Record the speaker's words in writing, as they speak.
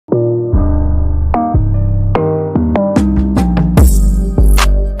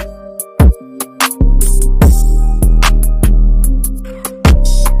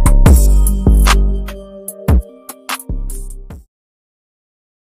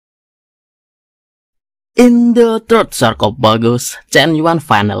In the third sarcophagus, Chen Yuan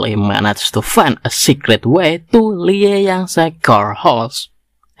finally managed to find a secret way to Lieyang's core house.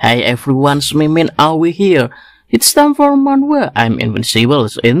 Hey everyone, Mimin, are we here? It's time for Manhua. I'm Invincible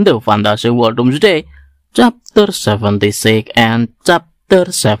in the fantasy world Doomsday, chapter 76 and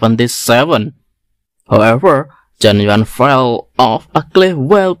chapter 77. However, Chen Yuan fell off a cliff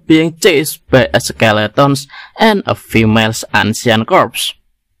while being chased by skeletons and a female's ancient corpse.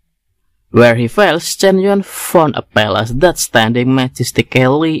 Where he fell, Chen Yuan found a palace that's standing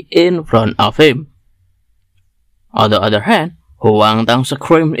majestically in front of him. On the other hand, Huang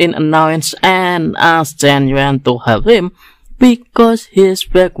screamed in annoyance and asked Chen Yuan to help him because his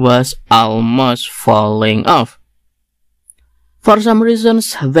back was almost falling off. For some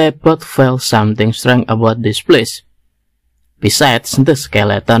reasons, they both felt something strange about this place. Besides, the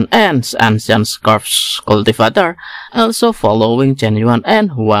skeleton and ancient corpse cultivator also following Chen Yuan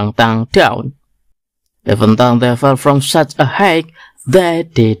and Huang down. Even though they fell from such a height, they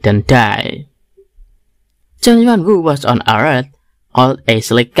didn't die. Chen Yuan, who was on alert,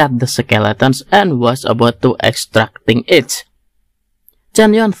 easily cut the skeletons and was about to extracting it.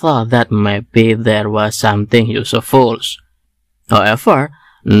 Chen Yuan thought that maybe there was something useful. However,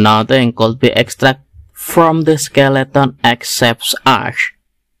 nothing could be extracted from the skeleton except ash.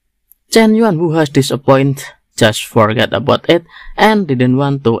 Chen Yuan, who was disappointed, just forgot about it and didn't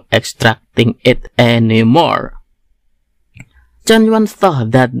want to extracting it anymore. Chen Yuan thought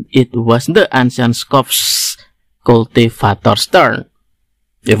that it was the ancient corpse cultivator's turn.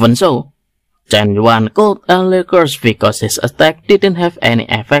 Even so, Chen Yuan could only curse because his attack didn't have any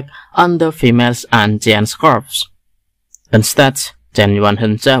effect on the female's ancient corpse. Instead, Chen Yuan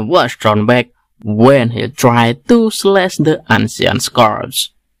himself was thrown back when he tried to slash the ancient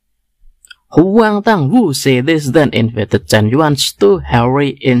corpse. Huang, who saw this, then invited Chen Yuan to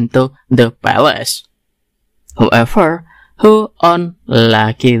hurry into the palace. However, how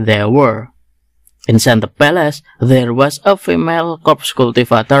unlucky they were. Inside the palace, there was a female corpse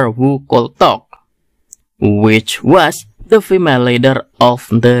cultivator who could talk, which was the female leader of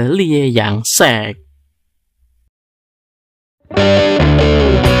the Lieyang sect.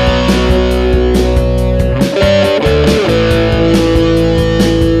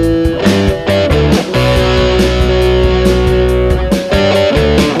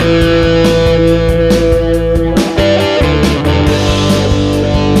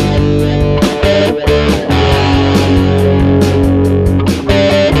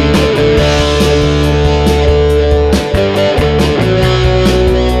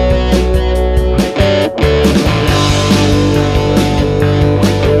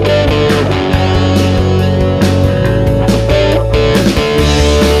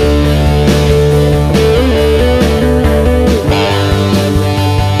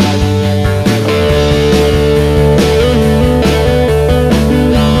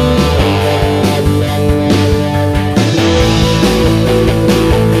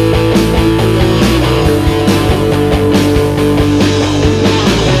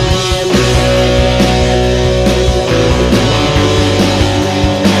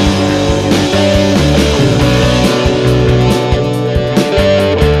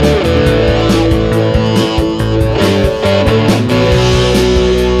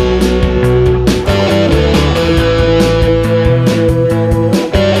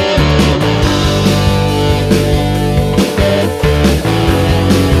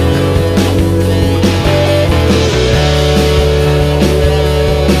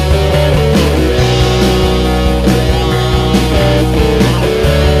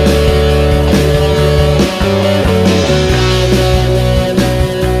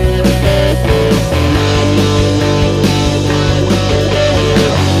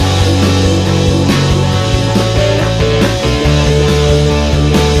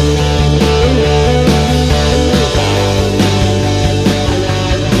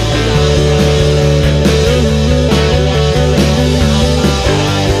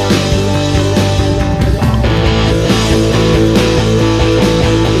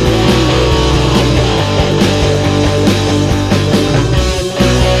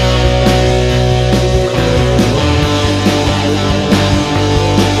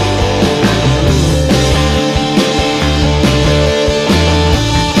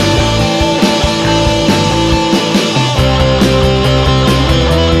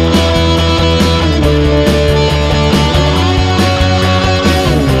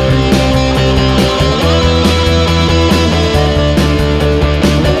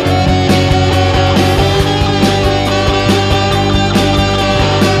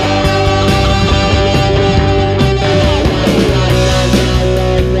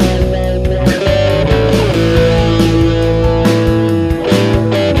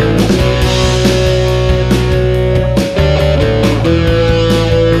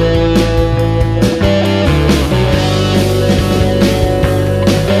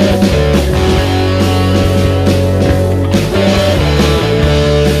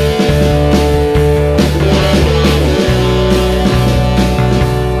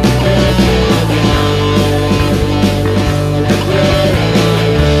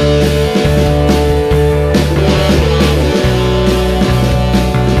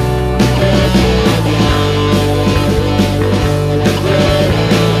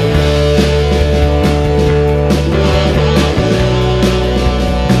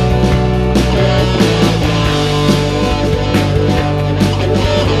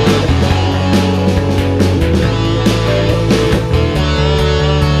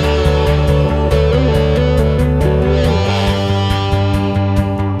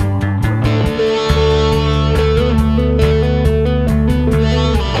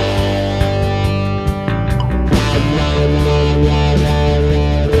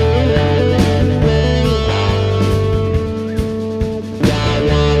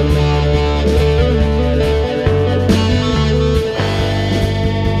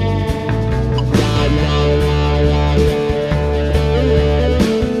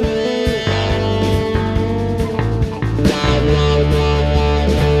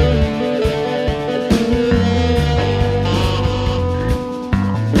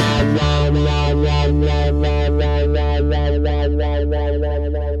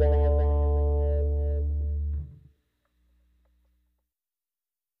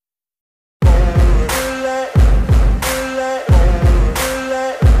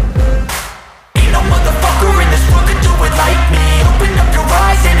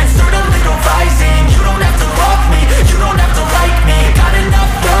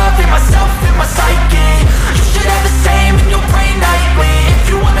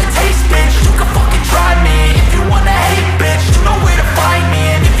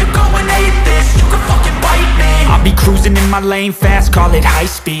 lane fast, call it high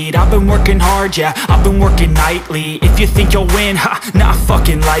speed. I've been working hard, yeah, I've been working nightly. If you think you'll win, ha, not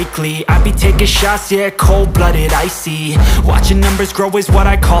fucking likely. I be taking shots, yeah, cold-blooded, icy. Watching numbers grow is what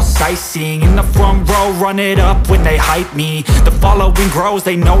I call sightseeing. In the front row, run it up when they hype me. The following grows,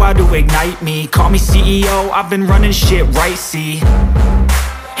 they know how to ignite me. Call me CEO, I've been running shit right, see.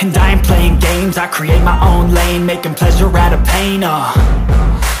 And I ain't playing games, I create my own lane, making pleasure out of pain,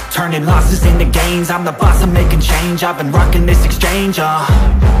 turning losses into gains. I'm the boss, I'm making change. I've been rocking this exchange,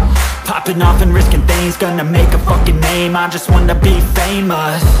 popping off and risking things. Gonna make a fucking name, I just wanna be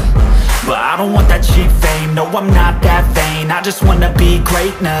famous. But I don't want that cheap fame, no, I'm not that vain. I just wanna be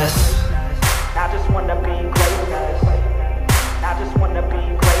greatness. I just wanna be greatness. I just wanna be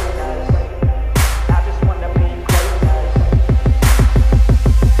greatness. I just wanna be greatness.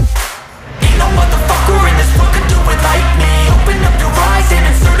 Ain't no motherfucker in this world could do it like me. Open up your eyes and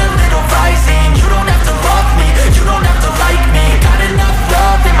insert a little rising. You don't have to love me, you don't have to like me. Got enough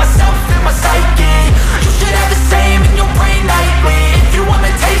love in myself and my psyche. You should have the same in your brain nightly. If you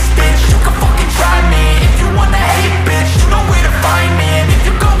wanna taste, bitch, you can fucking try me. If you wanna hate, bitch, you know where to find me. And if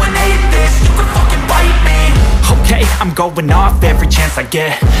you go and hate this, you can fucking bite me. Okay, I'm going off every chance I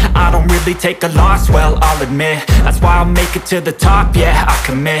get. I don't really take a loss, well, I'll admit. That's why I'll make it to the top, yeah, I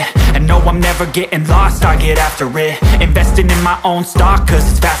commit. And no, I'm never getting lost, I get after it. Investing in my own stock, cause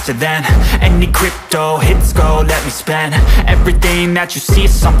it's faster than any crypto hits go, let me spend. Everything that you see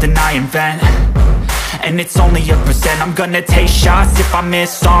is something I invent. And it's only a percent. I'm gonna take shots. If I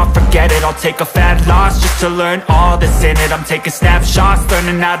miss all, forget it. I'll take a fat loss just to learn all that's in it. I'm taking snapshots,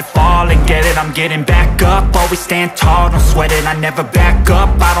 learning how to fall and get it. I'm getting back up, always stand tall, don't sweat it. I never back up,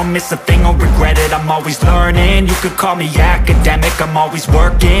 I don't miss a thing or regret it. I'm always learning, you could call me academic. I'm always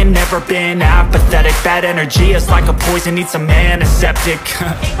working, never been apathetic. Bad energy is like a poison, needs a antiseptic.